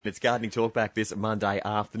It's Gardening Talk back this Monday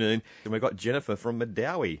afternoon, and we've got Jennifer from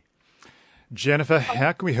Madawi. Jennifer,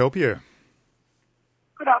 how can we help you?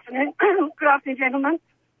 Good afternoon. Good afternoon, gentlemen.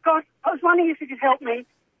 Guys, I was wondering if you could help me.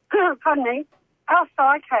 Pardon me. Our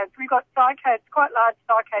cycads, we've got cycads, quite large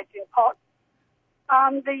cycads in pots.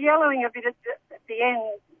 The yellowing a bit at the end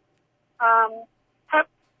have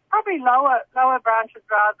probably lower branches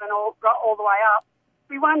rather than all the way up.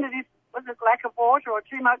 We wondered if was it lack of water or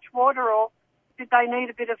too much water, or did they need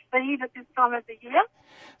a bit of feed at this time of the year?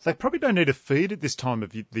 They probably don't need a feed at this time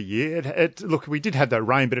of the year. Look, we did have that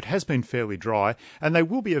rain, but it has been fairly dry, and they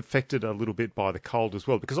will be affected a little bit by the cold as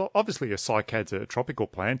well, because obviously a cycad's a tropical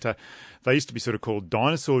plant. They used to be sort of called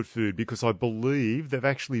dinosaur food because I believe they've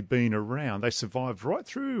actually been around. They survived right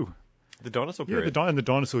through the dinosaur period. Yeah, the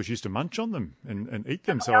dinosaurs used to munch on them and eat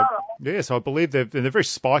them. So I believe they're very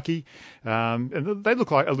spiky, and they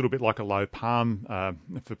look like a little bit like a low palm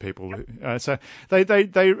for people. So they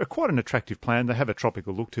are quite an attractive plant. They have a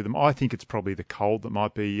tropical look to them. I think it's probably the cold that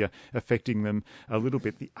might be affecting them a little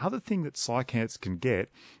bit. The other thing that cycads can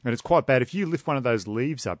get, and it's quite bad, if you lift one of those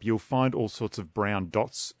leaves up, you'll find all sorts of brown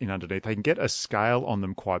dots in underneath. They can get a scale on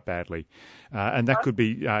them quite badly, and that could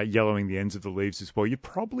be yellowing the ends of the leaves as well. You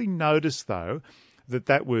probably notice though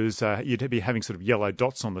that was you'd be having sort of yellow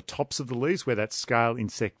dots on the tops of the leaves where that scale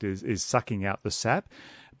insect is sucking out the sap.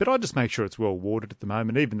 But I just make sure it's well watered at the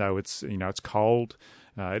moment, even though it's cold.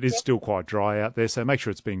 It is still quite dry out there, so make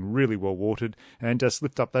sure it's being really well watered, and just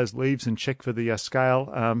lift up those leaves and check for the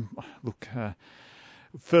scale.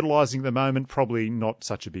 Fertilising at the moment, probably not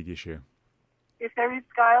such a big issue. If there is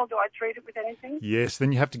scale, do I treat it with anything? Yes,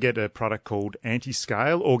 then you have to get a product called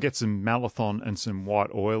Anti-Scale, or get some Malathion and some white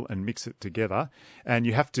oil and mix it together. And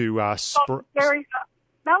you have to Malathion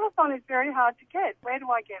is very hard to get. Where do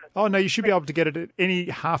I get it? Oh, no, you should be able to get it at any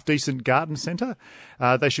half-decent garden centre.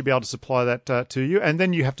 They should be able to supply that to you. And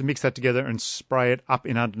then you have to mix that together and spray it up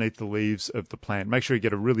in underneath the leaves of the plant. Make sure you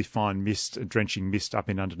get a really fine mist, a drenching mist up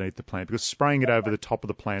in underneath the plant, because spraying it over the top of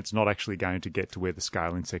the plant's not actually going to get to where the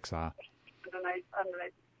scale insects are.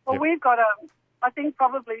 Underneath. Well, we've got I think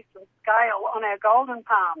probably some scale on our golden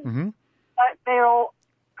palms. Mm-hmm. They're all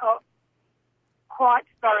quite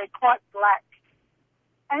black.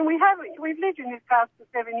 And we've lived in this house for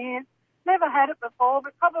 7 years. Never had it before,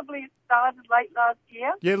 but probably it started late last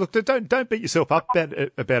year. Yeah, look, don't beat yourself up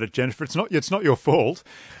about it, Jennifer. It's not your fault.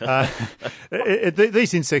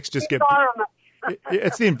 These insects just get.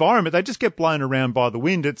 It's the environment. They just get blown around by the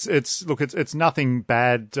wind. It's nothing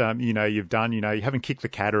bad. You've done. You haven't kicked the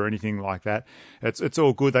cat or anything like that. It's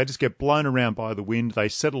all good. They just get blown around by the wind. They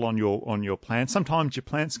settle on your plant. Sometimes your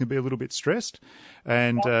plants can be a little bit stressed,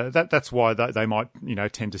 and that's why they might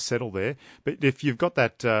tend to settle there. But if you've got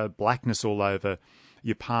that blackness all over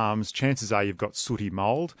your palms, chances are you've got sooty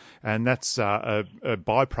mould, and that's a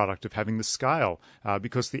byproduct of having the scale,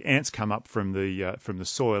 because the ants come up from the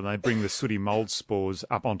soil and they bring the sooty mould spores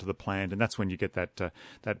up onto the plant, and that's when you get that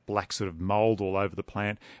black sort of mould all over the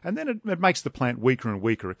plant, and then it makes the plant weaker and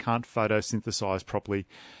weaker. It can't photosynthesize properly,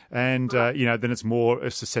 and then it's more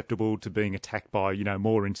susceptible to being attacked by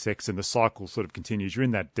more insects, and the cycle sort of continues. You're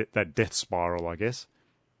in that death spiral, I guess.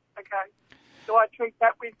 Okay. Do I treat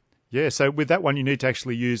that with? Yeah, so with that one, you need to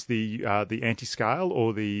actually use the Anti-Scale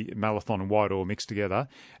or the Malathion and white oil mixed together.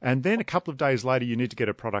 And then a couple of days later, you need to get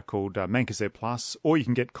a product called Mancozeb Plus, or you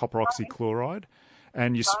can get copper oxychloride.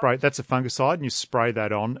 And you spray, that's a fungicide, and you spray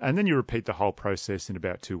that on, and then you repeat the whole process in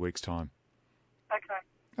about 2 weeks' time.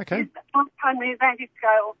 Okay. Is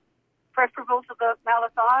Anti-Scale preferable to the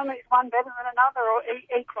Malathion? Is one better than another, or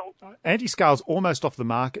equal? Anti-Scale's almost off the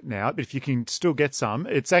market now, but if you can still get some,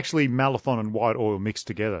 it's actually Malathion and white oil mixed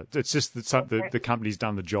together. It's just that the company's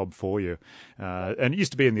done the job for you. And it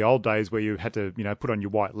used to be in the old days where you had to, put on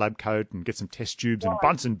your white lab coat and get some test tubes and a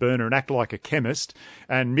Bunsen burner and act like a chemist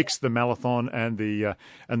and mix the Malathion and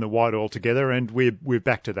the white oil together. And we're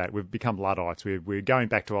back to that. We've become Luddites. We're going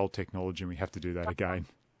back to old technology, and we have to do that again.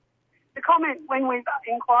 The comment when we've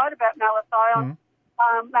inquired about Malathion,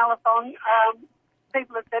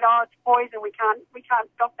 people have said, "Oh, it's poison. We can't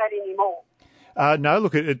stop that anymore." No,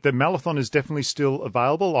 look, the Malathion is definitely still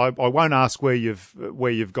available. I won't ask where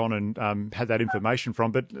you've gone and had that information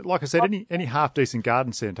from, but like I said, any half decent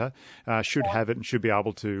garden centre should have it and should be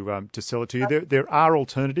able to sell it to you. There are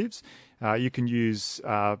alternatives. You can use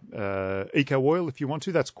eco oil if you want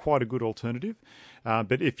to. That's quite a good alternative.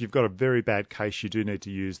 But if you've got a very bad case, you do need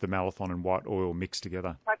to use the Malathion and white oil mixed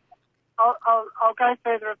together. I'll go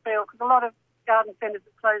further afield, because a lot of garden centres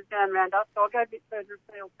have closed down around us, so I'll go a bit further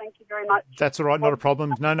afield. Thank you very much. That's all right, not a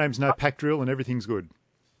problem. No names, no pack drill, and everything's good.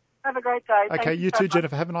 Have a great day. Okay, you too,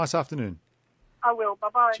 Jennifer. Have a nice afternoon. I will.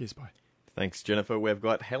 Bye-bye. Cheers, bye. Thanks, Jennifer. We've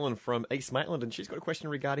got Helen from East Maitland, and she's got a question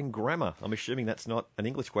regarding grammar. I'm assuming that's not an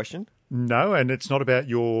English question. No, and it's not about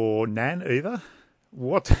your nan either.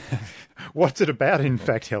 What's it about, in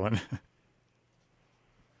fact, Helen?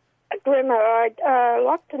 Grimmer, I'd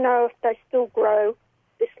like to know if they still grow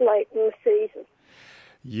this late in the season.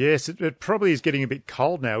 Yes, it probably is getting a bit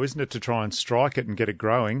cold now, isn't it, to try and strike it and get it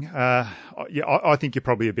growing? I think you're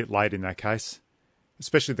probably a bit late in that case,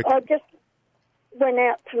 especially the... I just went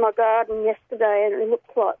out to my garden yesterday and it looks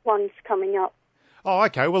like one's coming up. Oh,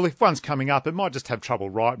 okay. Well, if one's coming up, it might just have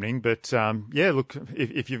trouble ripening. But, look,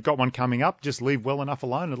 if you've got one coming up, just leave well enough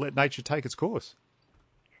alone and let nature take its course.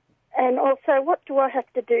 And also, what do I have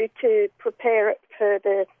to do to prepare it for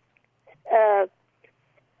the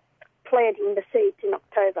planting the seeds in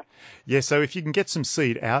October? Yeah, so if you can get some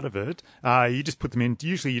seed out of it, you just put them in.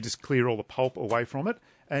 Usually you just clear all the pulp away from it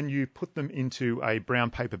and you put them into a brown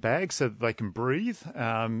paper bag so that they can breathe,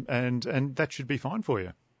 and that should be fine for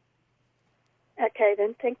you. Okay,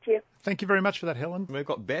 then. Thank you. Thank you very much for that, Helen. We've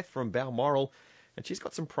got Beth from Balmoral, and she's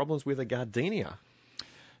got some problems with a gardenia.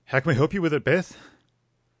 How can we help you with it, Beth?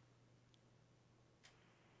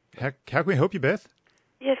 How can we help you, Beth?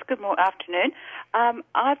 Yes, good afternoon.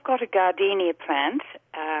 I've got a gardenia plant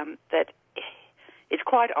that is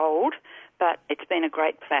quite old, but it's been a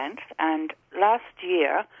great plant. And last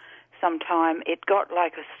year, sometime, it got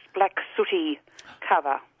like a black sooty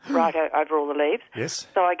cover right over all the leaves. Yes.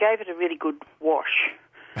 So I gave it a really good wash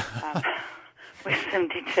with some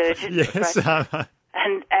detergent. Yes.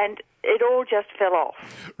 And it all just fell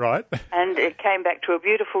off. Right. And it came back to a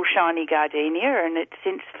beautiful shiny gardenia, and it's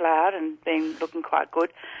since flowered and been looking quite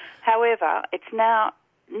good. However, it's now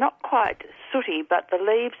not quite sooty, but the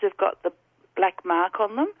leaves have got the black mark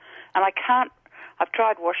on them, and I've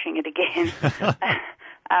tried washing it again,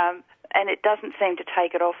 and it doesn't seem to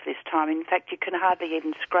take it off this time. In fact, you can hardly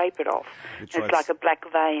even scrape it off. It's like a black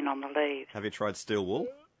vein on the leaves. Have you tried steel wool?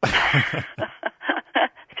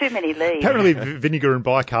 Too many leaves. Apparently vinegar and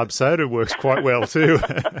bicarb soda works quite well too.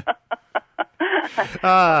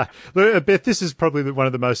 Beth, this is probably one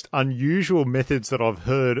of the most unusual methods that I've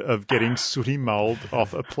heard of getting sooty mould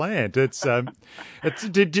off a plant. Did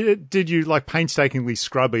you like painstakingly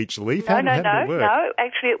scrub each leaf? No.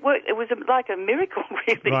 Actually, it worked. It was like a miracle,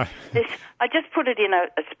 really. Right. I just put it in a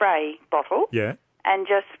spray bottle. Yeah. And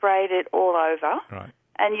just sprayed it all over. Right.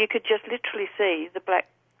 And you could just literally see the black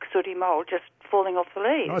sooty mould just falling off the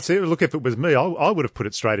leaves. I see. Look, if it was me, I would have put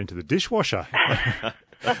it straight into the dishwasher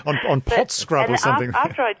on pot scrub or something.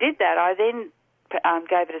 After I did that, I then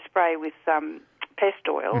gave it a spray with pest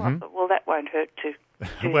oil. Mm-hmm. I thought, well, that won't hurt to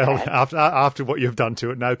do well, that. after what you've done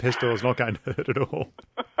to it, no, pest oil is not going to hurt at all.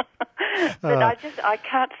 But I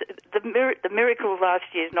can't. The miracle last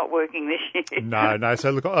year is not working this year. No.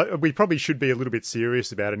 So look, we probably should be a little bit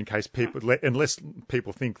serious about it in case unless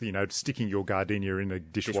people think sticking your gardenia in a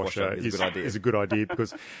dishwasher is a good idea,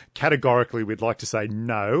 because categorically we'd like to say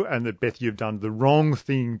no, and that Beth, you've done the wrong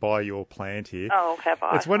thing by your plant here. Oh, have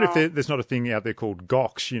I? It's wonder if there's not a thing out there called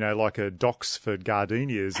GOX, like a DOX for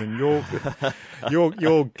gardenias, and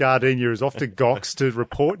your gardenia is off to GOX to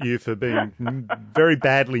report you for being very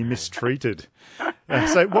badly mistreated.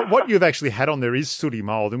 So what you've actually had on there is sooty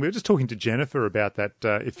mould, and we were just talking to Jennifer about that.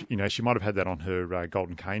 If she might have had that on her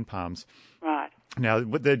golden cane palms. Right. Now,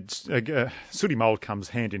 the sooty mould comes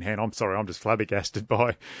hand in hand. I'm sorry, I'm just flabbergasted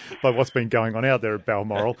by what's been going on out there at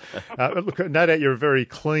Balmoral. Look, no doubt you're a very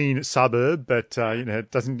clean suburb, but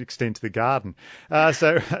it doesn't extend to the garden.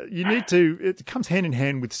 So you need to. It comes hand in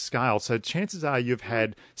hand with scale. So chances are you've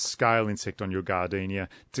had scale insect on your gardenia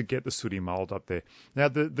to get the sooty mould up there. Now,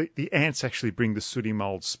 the ants actually bring the sooty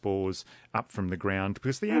mould spores up from the ground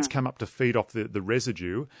because the ants come up to feed off the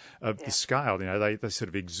residue of the scale. They sort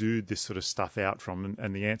of exude this sort of stuff out from,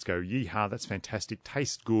 and the ants go, yeehaw, that's fantastic,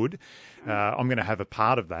 tastes good, I'm going to have a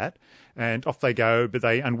part of that, and off they go, but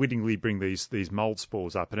they unwittingly bring these mould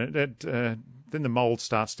spores up, and then the mould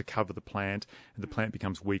starts to cover the plant, and the plant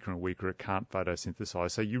becomes weaker and weaker, it can't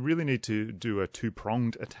photosynthesize, so you really need to do a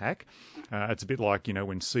two-pronged attack. It's a bit like,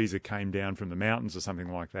 when Caesar came down from the mountains or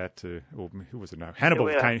something like that, or who was it, no,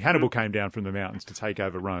 Hannibal came down from the mountains to take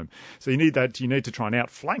over Rome. So you need to try and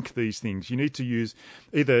outflank these things. You need to use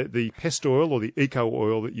either the pest oil or the eco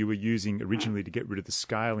oil that you were using originally to get rid of the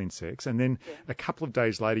scale insects, and then a couple of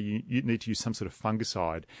days later you need to use some sort of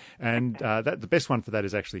fungicide, and the best one for that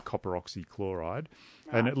is actually copper oxychloride.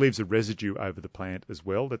 And it leaves a residue over the plant as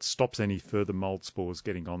well that stops any further mould spores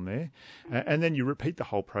getting on there. And then you repeat the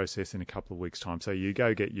whole process in a couple of weeks' time. So you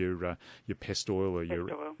go get your pest oil or your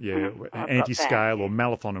anti-scale or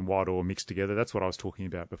malathion and white oil mixed together. That's what I was talking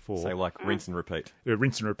about before. So like rinse and repeat.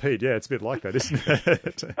 Rinse and repeat, yeah. It's a bit like that, isn't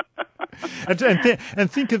it?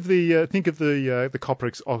 and think of the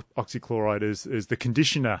copper oxychloride as the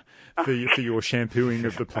conditioner for your shampooing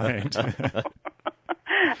of the plant.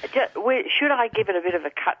 Should I give it a bit of a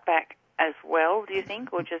cutback as well, do you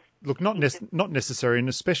think, or just... Look, not necessary, and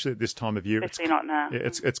especially at this time of year. Especially not now.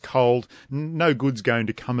 It's cold. No good's going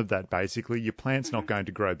to come of that, basically. Your plant's not going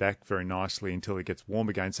to grow back very nicely until it gets warm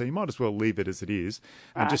again, so you might as well leave it as it is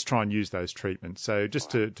and just try and use those treatments. So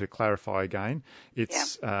just to clarify again,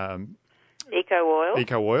 it's... Eco oil.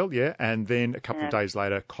 Eco oil, yeah, and then a couple of days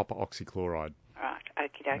later, copper oxychloride. Right,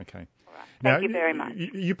 okie doke. Okay. Thank you very much.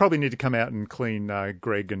 You probably need to come out and clean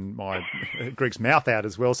Greg and Greg's mouth out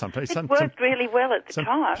as well sometimes. It worked really well at the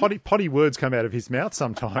time. Potty words come out of his mouth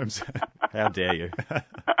sometimes. How dare you?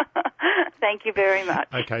 Thank you very much.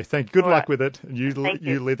 Okay, good luck with it. You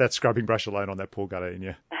leave that scrubbing brush alone on that poor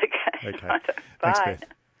gardenia. Okay. Right. Thanks, Bye. Beth.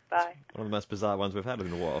 Bye. One of the most bizarre ones we've had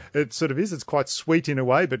in a while. It sort of is. It's quite sweet in a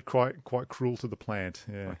way, but quite cruel to the plant.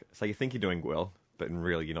 Yeah. Okay. So you think you're doing well, but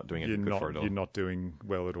really you're not doing anything good for it all. You're not doing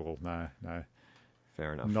well at all. No.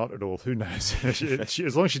 Fair enough. Not at all. Who knows? As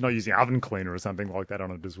long as she's not using oven cleaner or something like that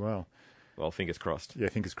on it as well. Well, fingers crossed. Yeah,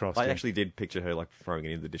 fingers crossed. I actually did picture her like throwing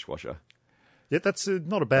it into the dishwasher. Yeah, that's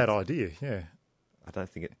not a bad idea. Yeah. I don't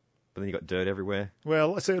think it... But then you got dirt everywhere.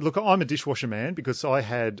 Well, so look, I'm a dishwasher man because I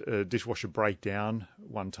had a dishwasher breakdown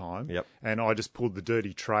one time. Yep. And I just pulled the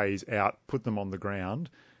dirty trays out, put them on the ground,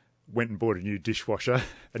 went and bought a new dishwasher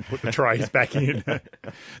and put the trays back in.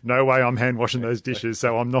 No way I'm hand washing those dishes,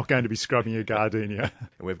 so I'm not going to be scrubbing a gardenia.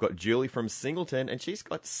 And we've got Julie from Singleton, and she's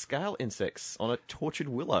got scale insects on a tortured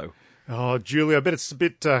willow. Oh, Julie, I bet it's a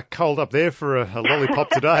bit cold up there for a lollipop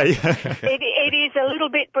today. It is a little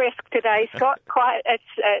bit brisk today, Scott.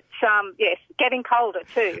 It's getting colder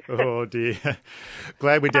too. Oh dear.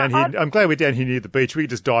 Glad we're down here. I'm glad we're down here near the beach. We could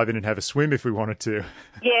just dive in and have a swim if we wanted to.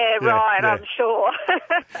 Yeah, right. Yeah. I'm sure.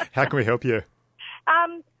 How can we help you?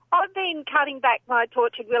 I've been cutting back my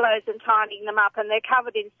tortured willows and tidying them up, and they're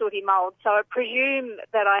covered in sooty mould. So I presume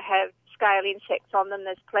that I have scale insects on them.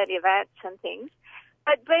 There's plenty of ants and things.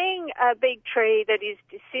 But being a big tree that is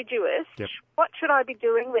deciduous, what should I be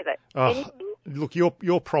doing with it? Anything? Look,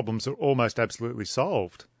 your problems are almost absolutely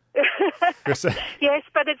solved. Yes,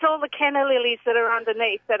 but it's all the canna lilies that are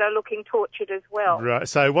underneath that are looking tortured as well. Right.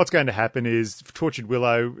 So what's going to happen is tortured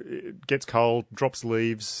willow gets cold, drops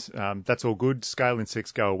leaves. That's all good. Scale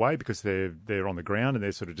insects go away because they're on the ground and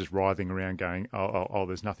they're sort of just writhing around, going, oh,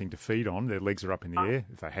 there's nothing to feed on. Their legs are up in the air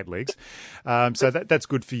if they had legs. So that's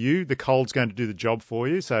good for you. The cold's going to do the job for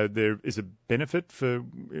you. So there is a benefit for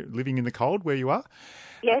living in the cold where you are.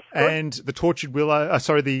 Yes, good. And the tortured willow,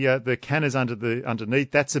 the cannas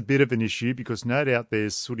underneath, that's a bit of an issue because no doubt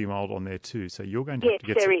there's sooty mould on there too. So you're going to have to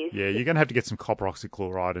get you're going to have to get some copper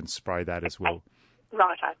oxychloride and spray that as well.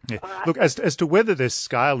 Righto. Yeah. Right. Look, as to whether there's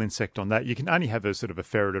scale insect on that, you can only have a sort of a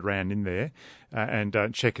ferret around in there and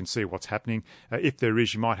check and see what's happening. If there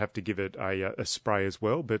is, you might have to give it a spray as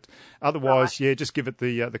well. But otherwise, just give it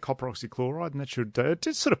the copper oxychloride, and that should it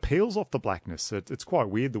just sort of peels off the blackness. It's quite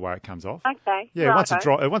weird the way it comes off. Okay. Yeah, once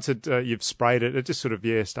you've sprayed it, it just sort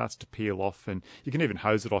of starts to peel off, and you can even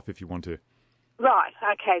hose it off if you want to. Right,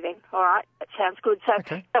 okay then. All right, that sounds good. So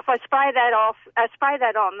if I spray that off, spray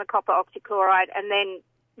that on, the copper oxychloride, and then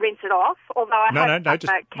rinse it off, although I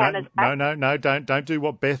don't do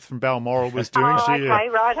what Beth from Balmoral was doing. Oh, okay,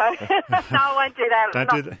 righto. No, I won't do that.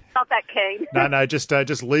 Not that keen. No, just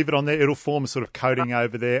leave it on there. It'll form a sort of coating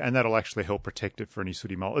over there, and that'll actually help protect it for any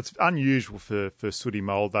sooty mould. It's unusual for sooty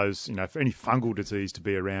mould, for any fungal disease to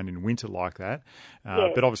be around in winter like that.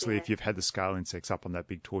 But obviously, if you've had the scale insects up on that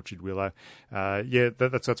big tortured willow,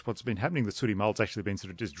 that's what's been happening. The sooty mould's actually been sort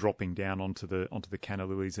of just dropping down onto the canna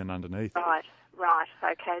lilies and underneath. Right,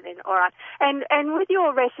 okay then, all right. And with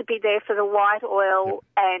your recipe there for the white oil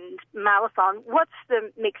and malathion, what's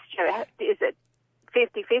the mixture? Is it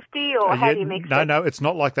 50-50 or how do you mix it? No, it's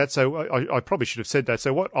not like that. So I probably should have said that.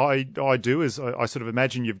 So what I do is I sort of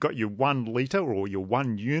imagine you've got your 1 litre or your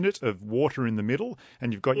 1 unit of water in the middle,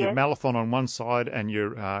 and you've got your malathion on one side and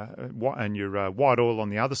your white oil on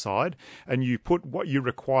the other side, and you put what you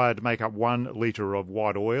require to make up 1 litre of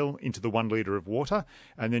white oil into the 1 litre of water,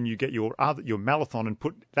 and then you get your malathion and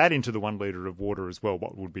put that into the 1 litre of water as well,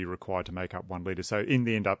 what would be required to make up 1 litre. So in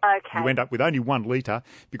the end you end up with only 1 litre,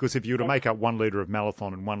 because if you were to make up 1 litre of malathion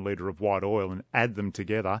and 1 litre of white oil and add them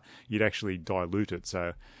together, you'd actually dilute it.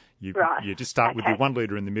 So you just start with your 1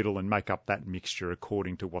 litre in the middle and make up that mixture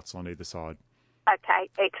according to what's on either side. Okay,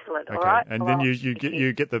 excellent. All right. And then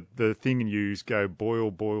you get the thing and you go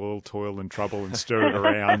boil, toil and trouble and stir it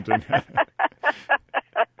around. And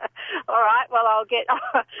All right. Well,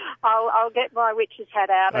 I'll get my witch's hat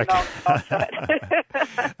out and I'll try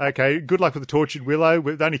it. Okay. Good luck with the tortured willow.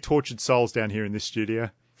 We've only tortured souls down here in this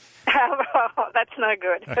studio. That's no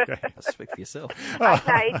good. Okay. Speak for yourself.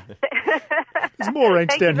 Okay. There's more angst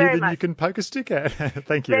Thank you down here very than you much. can poke a stick at.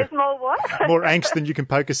 Thank you. There's more what? More angst than you can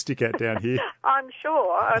poke a stick at down here. I'm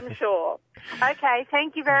sure. Okay.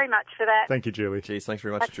 Thank you very much for that. Thank you, Julie. Geez, thanks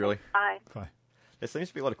very much, Julie. Bye. Bye. There seems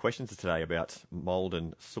to be a lot of questions today about mould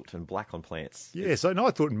and soot and black on plants. Yes, and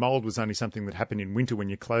I thought mould was only something that happened in winter when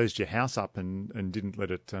you closed your house up and didn't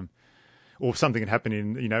let it... or something that happened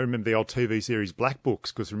in, remember the old TV series Black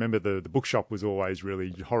Books? Because remember the bookshop was always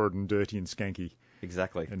really horrid and dirty and skanky.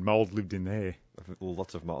 Exactly. And mould lived in there.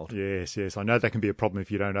 Lots of mould. Yes. I know that can be a problem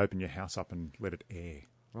if you don't open your house up and let it air.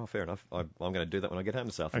 Oh, fair enough. I'm going to do that when I get home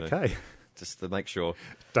this afternoon. Okay. Just to make sure.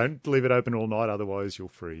 Don't leave it open all night, otherwise you'll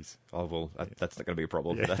freeze. Oh, well, that's not going to be a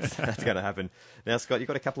problem. Yeah. That's going to happen. Now, Scott, you've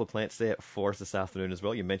got a couple of plants there for us this afternoon as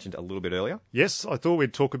well. You mentioned a little bit earlier. Yes, I thought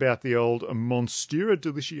we'd talk about the old Monstera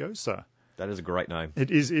deliciosa. That is a great name. It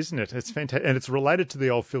is, isn't it? It's fantastic. And it's related to the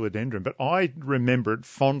old philodendron, but I remember it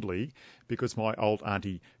fondly because my old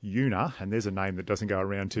auntie Una, and there's a name that doesn't go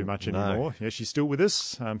around too much anymore. No. Yeah, she's still with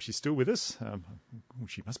us.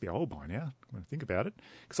 She must be old by now, when I think about it.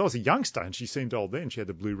 Because I was a youngster and she seemed old then. She had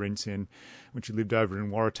the blue rinsen when she lived over in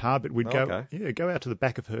Waratah. But we'd go out to the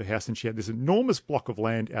back of her house and she had this enormous block of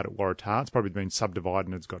land out at Waratah. It's probably been subdivided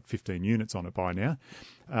and it's got 15 units on it by now.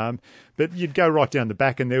 But you'd go right down the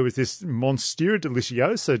back and there was this Monstera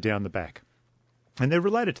deliciosa down the back. And they're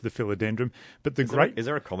related to the philodendron. But Is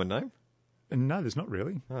there a common name? No, there's not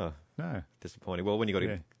really. Oh, No. disappointing. Well, when you got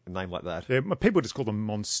a name like that. Yeah, people just call them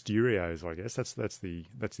Monsterios, I guess. That's the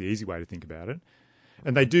easy way to think about it.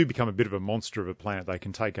 And they do become a bit of a monster of a plant. They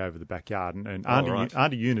can take over the backyard. And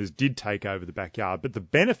Auntie Una's did take over the backyard. But the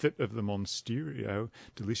benefit of the Monstera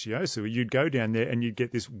deliciosa, you'd go down there and you'd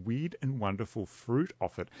get this weird and wonderful fruit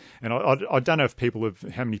off it. And I don't know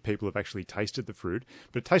how many people have actually tasted the fruit,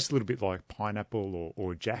 but it tastes a little bit like pineapple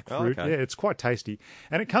or jackfruit. Oh, okay. Yeah, it's quite tasty.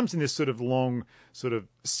 And it comes in this sort of long, sort of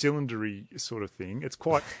cylindery sort of thing. It's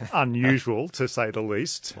quite unusual, to say the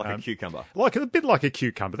least. Like a cucumber. A bit like a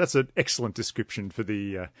cucumber. That's an excellent description for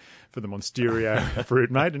the Monstera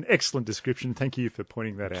fruit, mate. An excellent description. Thank you for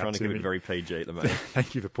pointing that out to me. Trying to keep it very PG at the moment.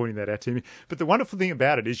 Thank you for pointing that out to me. But the wonderful thing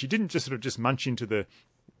about it is you didn't just sort of just munch into the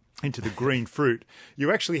green fruit.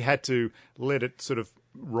 You actually had to let it sort of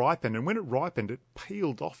ripen, and when it ripened, it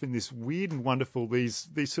peeled off in this weird and wonderful these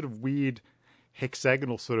sort of weird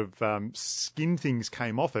hexagonal sort of skin things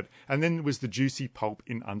came off it, and then there was the juicy pulp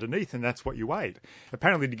in underneath, and that's what you ate.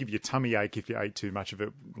 Apparently to give you a tummy ache if you ate too much of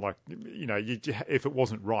it, if it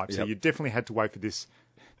wasn't ripe. Yep. So you definitely had to wait for this.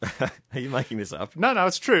 Are you making this up? No,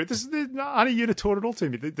 it's true. This is Auntie Una taught it all to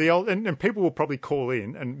me. The old and people will probably call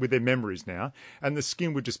in and with their memories now, and the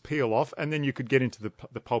skin would just peel off, and then you could get into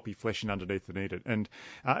the pulpy flesh and underneath and eat it. And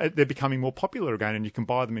they're becoming more popular again, and you can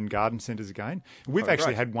buy them in garden centres again. We've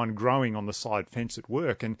actually had one growing on the side fence at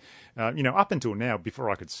work, and up until now, before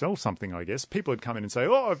I could sell something, I guess people would come in and say,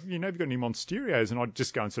 "Oh, have you got any Monsterios?" And I'd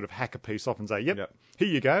just go and sort of hack a piece off and say, "Yep. Here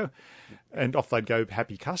you go," and off they'd go,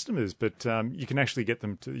 happy customers. But you can actually get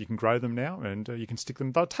them you can grow them now, and you can stick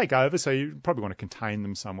them. They'll take over, so you probably want to contain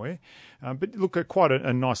them somewhere. But look, quite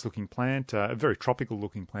a nice-looking plant, a very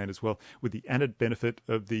tropical-looking plant as well, with the added benefit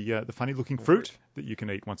of the funny-looking fruit that you can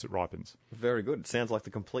eat once it ripens. Very good. It sounds like the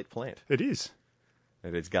complete plant. It is.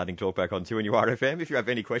 It is Gardening Talk back on 2NURFM. If you have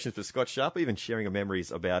any questions for Scott Sharp, or even sharing your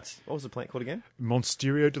memories about, what was the plant called again?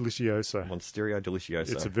 Monstera deliciosa. Monstera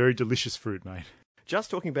deliciosa. It's a very delicious fruit, mate. Just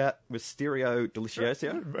talking about Wisteria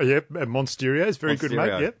deliciosa. Yep, Monstera is very good,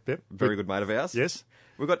 mate. Yep. Very good mate of ours. Yes.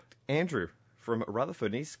 We've got Andrew from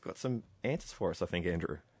Rutherford, and he's got some answers for us, I think,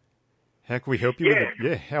 Andrew. How can we help you with it?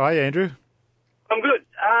 Yeah, how are you, Andrew? I'm good.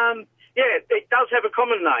 It does have a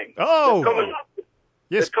common name. Oh!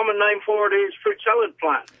 Yes. The common name for it is fruit salad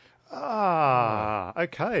plant. Ah,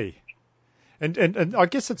 okay. And I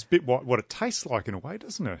guess it's a bit what it tastes like in a way,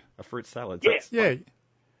 doesn't it? A fruit salad. Yeah.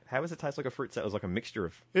 How does it taste like a fruit salad? It's like a mixture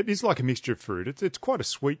of... It is like a mixture of fruit. It's quite a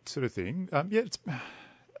sweet sort of thing.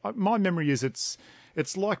 My memory is it's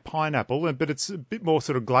like pineapple, but it's a bit more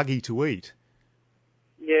sort of gluggy to eat.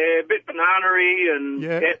 Yeah, a bit banana-y and...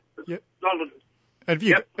 Yeah. Have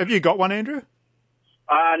you got one, Andrew?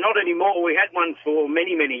 Not anymore. We had one for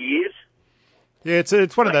many, many years. Yeah,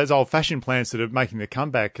 it's one of those old-fashioned plants that are making their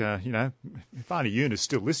comeback. If Auntie Una's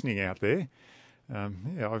still listening out there,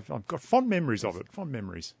 I've got fond memories of it. Fond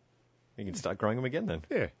memories. You can start growing them again then.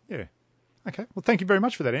 Yeah. Okay. Well, thank you very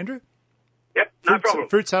much for that, Andrew. Yep, no problem.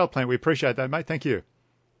 Fruit salad plant. We appreciate that, mate. Thank you.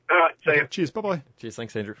 All right, see you. Cheers, bye-bye. Cheers,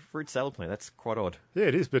 thanks, Andrew. Fruit salad plant, that's quite odd. Yeah,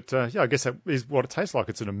 it is, but I guess that is what it tastes like.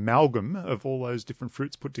 It's an amalgam of all those different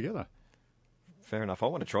fruits put together. Fair enough. I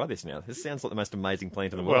want to try this now. This sounds like the most amazing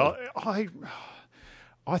plant in the world. Well,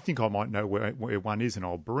 I think I might know where one is, and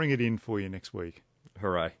I'll bring it in for you next week.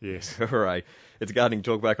 Hooray. Yes. Hooray. It's Gardening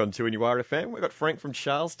Talk back on 2NUR FM. We've got Frank from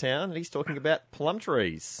Charlestown, and he's talking about plum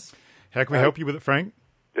trees. How can we help you with it, Frank?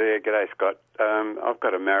 Yeah, g'day, Scott. I've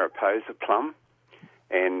got a Mariposa plum,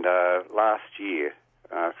 and last year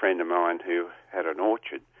a friend of mine who had an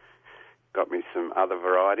orchard got me some other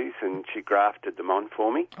varieties, and she grafted them on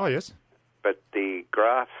for me. Oh, yes. But the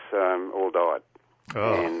grafts all died,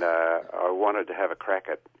 and I wanted to have a crack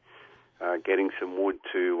at getting some wood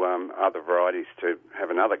to other varieties to have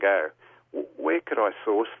another go. Where could I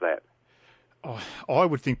source that? Oh, I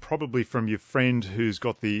would think probably from your friend who's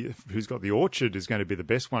got the orchard is going to be the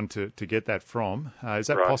best one to get that from. Is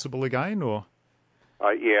that possible again, or?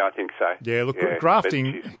 Yeah, I think so. Yeah, look,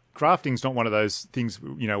 grafting's not one of those things,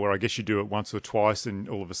 where I guess you do it once or twice and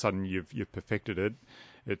all of a sudden you've perfected it.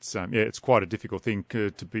 It's quite a difficult thing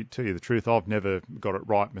to tell you the truth. I've never got it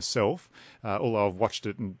right myself, although I've watched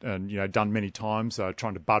it and done many times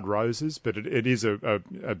trying to bud roses. But it is a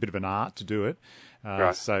bit of an art to do it.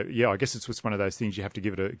 Right. So yeah, I guess it's just one of those things you have to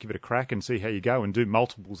give it a crack and see how you go and do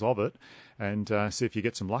multiples of it and see if you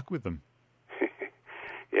get some luck with them.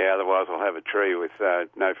 Yeah, otherwise I'll have a tree with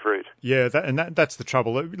no fruit. Yeah, that's the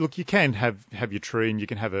trouble. Look, you can have your tree and you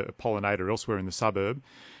can have a pollinator elsewhere in the suburb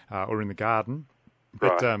or in the garden.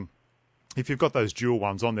 But right. If you've got those dual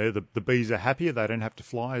ones on there, the bees are happier. They don't have to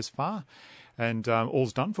fly as far, and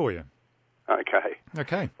all's done for you.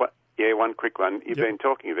 Okay. Yeah, one quick one. You've been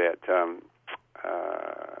talking about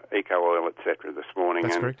eco oil, etc. this morning.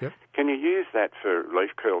 That's correct, yep. Can you use that for leaf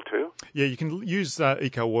curl too? Yeah, you can use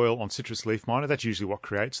eco oil on citrus leaf miner. That's usually what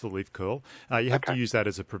creates the leaf curl. You have to use that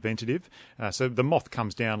as a preventative. So the moth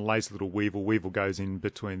comes down, lays a little weevil. Weevil goes in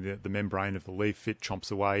between the membrane of the leaf. It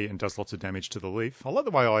chomps away and does lots of damage to the leaf. I like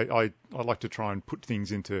the way I like to try and put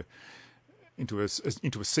things into a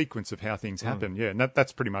sequence of how things happen. Yeah, and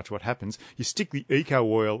that's pretty much what happens. You stick the eco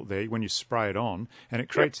oil there when you spray it on, and it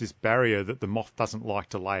creates this barrier that the moth doesn't like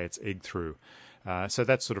to lay its egg through. So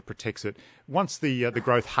that sort of protects it. Once the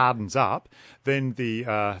growth hardens up, then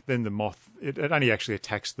the moth it only actually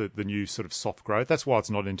attacks the new sort of soft growth. That's why it's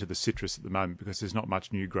not into the citrus at the moment, because there's not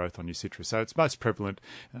much new growth on your citrus. So it's most prevalent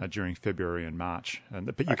during February and March.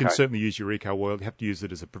 But you can certainly use your eco oil. You have to use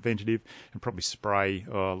it as a preventative and probably spray.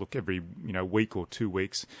 Every week or 2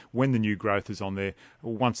 weeks when the new growth is on there.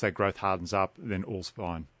 Once that growth hardens up, then all's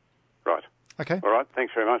fine. Right. Okay. All right.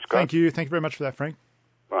 Thanks very much, Scott. Thank you. Thank you very much for that, Frank.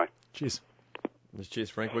 Bye. Cheers. Cheers,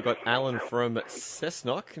 Frank. We've got Alan from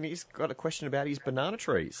Cessnock, and he's got a question about his banana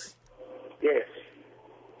trees. Yes.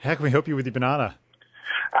 How can we help you with your banana?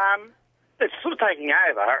 It's sort of taking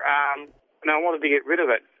over, and I wanted to get rid of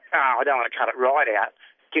it. I don't want to cut it right out.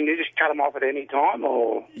 Can you just cut them off at any time,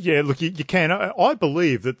 or? Yeah, look, you can. I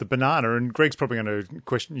believe that the banana, and Greg's probably going to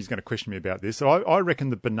question me about this. So I reckon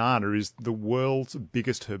the banana is the world's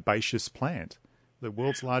biggest herbaceous plant, the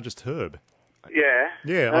world's largest herb. Yeah.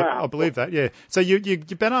 Yeah, I believe that, yeah. So your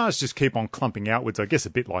bananas just keep on clumping outwards, I guess a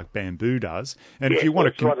bit like bamboo does. And if you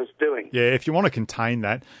want that's what it's doing. Yeah, if you want to contain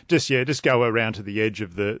that, just go around to the edge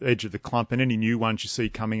of the clump, and any new ones you see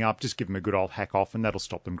coming up, just give them a good old hack off, and that'll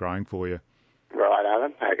stop them growing for you. Right,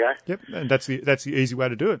 Alan. Okay. Yep, and that's the easy way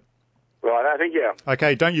to do it. Right, I think, yeah.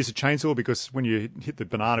 Okay, don't use a chainsaw, because when you hit the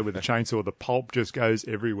banana with a chainsaw, the pulp just goes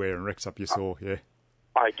everywhere and wrecks up your saw, yeah.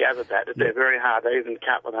 I gathered that they're very hard to even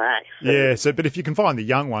cut with an axe. Yeah, but if you can find the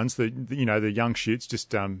young ones, the young shoots,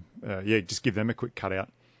 just give them a quick cut out.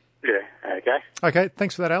 Yeah, okay. Okay,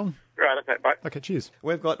 thanks for that, Alan. Right, okay, bye. Okay, cheers.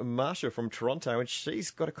 We've got Marsha from Toronto, and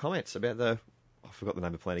she's got a comment about I forgot the name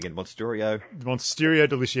of the plant again, Monsterio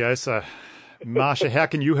Deliciosa. Marsha, how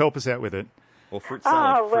can you help us out with it? Or fruit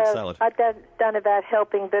salad. Fruit salad. I don't know about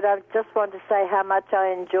helping, but I just want to say how much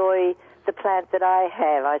I enjoy the plant that I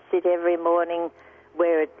have. I sit every morning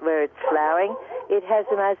where it's flowering. It has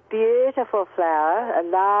the most beautiful flower, a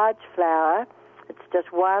large flower. It's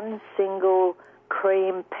just one single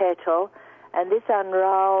cream petal, and this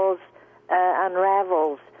unravels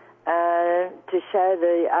to show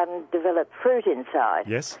the undeveloped fruit inside.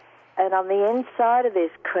 Yes. And on the inside of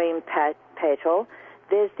this cream petal,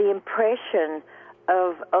 there's the impression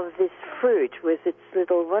of this fruit with its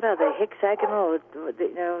little, what are they, hexagonal?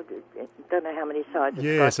 Don't know how many sides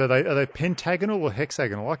it's got. So are they pentagonal or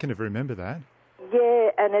hexagonal? I can never remember that.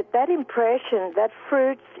 Yeah, and that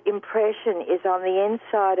fruit's impression is on the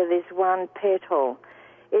inside of this one petal.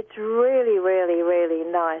 It's really, really, really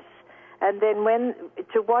nice. And then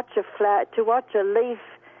to watch a leaf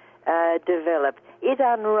developed. It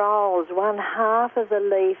unrolls. One half of the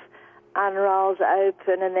leaf unrolls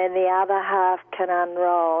open, and then the other half can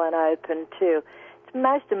unroll and open too. It's a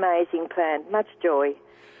most amazing plant, much joy.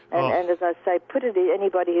 And as I say, put it.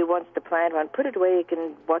 Anybody who wants to plant one, put it where you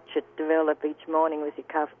can watch it develop each morning with your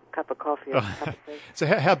cup of coffee or a cup of tea. So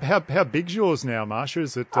how big's yours now, Marsha?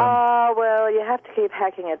 Is it? Well, you have to keep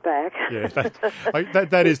hacking it back. Yeah,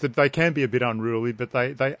 that is that they can be a bit unruly, but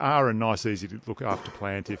they are a nice, easy to look after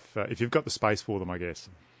plant if you've got the space for them, I guess.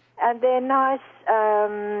 And they're nice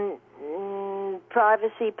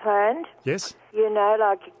privacy plant. Yes. You know,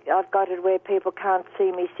 like I've got it where people can't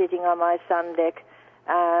see me sitting on my sun deck.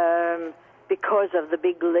 Because of the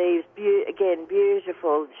big leaves, again,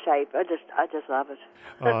 beautiful shape. I just love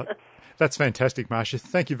it. That's fantastic, Marsha.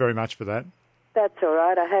 Thank you very much for that. That's all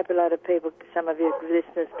right. I hope a lot of people, some of your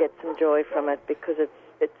listeners, get some joy from it because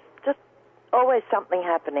it's just always something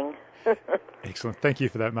happening. Excellent. Thank you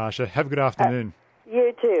for that, Marsha. Have a good afternoon.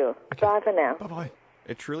 You too. Okay. Bye for now. Bye-bye.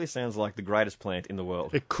 It truly sounds like the greatest plant in the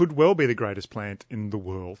world. It could well be the greatest plant in the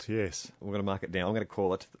world, yes. We're going to mark it down. I'm going to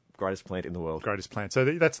call it the greatest plant in the world. Greatest plant. So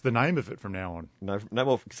that's the name of it from now on. No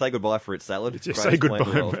more. Say goodbye, fruit salad. Just say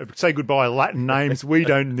goodbye. Say goodbye, Latin names. We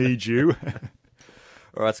don't need you.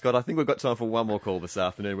 All right, Scott, I think we've got time for one more call this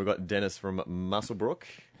afternoon. We've got Dennis from Muswellbrook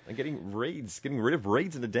and getting rid of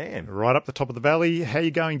reeds in the dam. Right up the top of the valley. How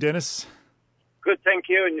you going, Dennis? Good, thank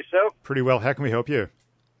you. And yourself? Pretty well. How can we help you?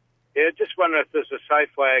 Yeah, just wondering if there's a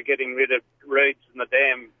safe way of getting rid of reeds in the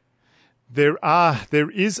dam. I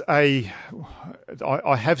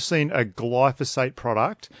have seen a glyphosate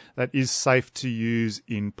product that is safe to use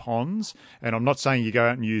in ponds, and I'm not saying you go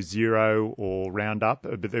out and use Zero or Roundup,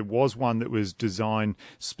 but there was one that was designed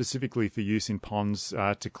specifically for use in ponds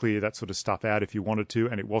to clear that sort of stuff out if you wanted to,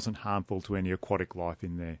 and it wasn't harmful to any aquatic life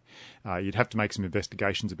in there. You'd have to make some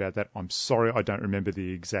investigations about that. I'm sorry, I don't remember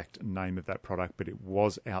the exact name of that product, but it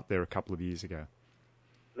was out there a couple of years ago.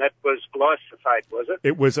 That was glyphosate, was it?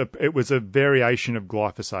 It was a variation of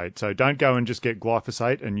glyphosate. So don't go and just get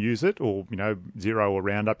glyphosate and use it, or Zero or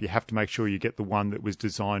Roundup. You have to make sure you get the one that was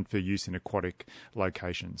designed for use in aquatic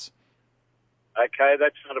locations. Okay,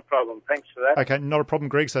 that's not a problem. Thanks for that. Okay, not a problem,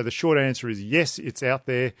 Greg. So the short answer is yes, it's out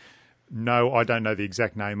there. No, I don't know the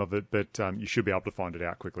exact name of it, but you should be able to find it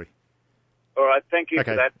out quickly. All right, thank you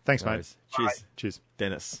for that. Thanks, mate. Cheers.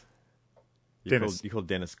 Dennis. You called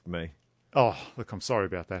Dennis me. Oh, look, I'm sorry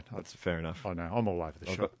about that. That's fair enough. I know. I'm all over the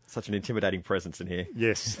shop. Got such an intimidating presence in here.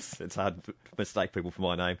 Yes. It's hard to mistake people for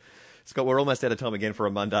my name. Scott, we're almost out of time again for a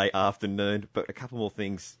Monday afternoon, but a couple more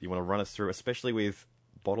things you want to run us through, especially with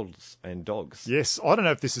bottles and dogs. Yes. I don't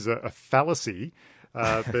know if this is a fallacy,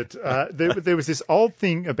 but there was this old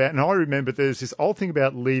thing about, and I remember there's this old thing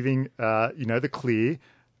about leaving, the clear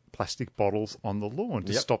plastic bottles on the lawn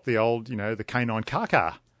to stop the old, the canine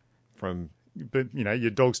caca from... But, your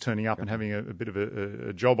dog's turning up and having a bit of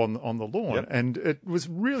a job on the lawn. Yep. And it was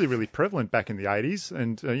really, really prevalent back in the 80s.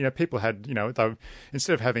 And, people had,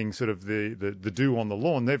 instead of having sort of the dew on the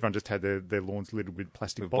lawn, everyone just had their lawns littered with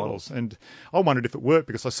plastic bottles. And I wondered if it worked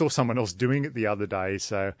because I saw someone else doing it the other day.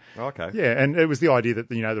 So, okay. Yeah, and it was the idea that,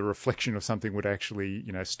 the reflection of something would actually,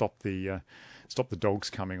 stop the dogs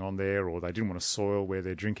coming on there, or they didn't want to soil where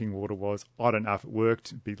their drinking water was. I don't know if it worked.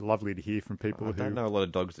 It'd be lovely to hear from people who... I don't know a lot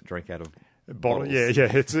of dogs that drink out of bottles. Yeah.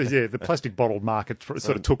 It's the plastic bottle market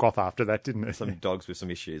sort of took off after that, didn't it? Some dogs with some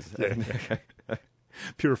issues. Yeah.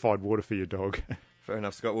 Purified water for your dog. Fair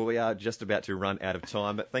enough, Scott. Well, we are just about to run out of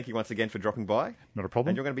time, but thank you once again for dropping by. Not a problem.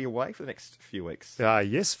 And you're going to be away for the next few weeks.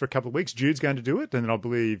 Yes, for a couple of weeks. Jude's going to do it, and then I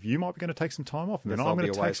believe you might be going to take some time off, and then I'm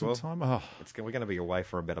going to take some time off. We're going to be away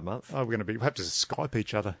for about a month. We'll have to Skype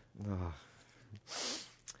each other.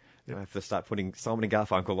 I have to start putting Simon and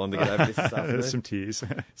Garfunkel on to get over this afternoon. Some tears.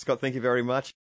 Scott, thank you very much.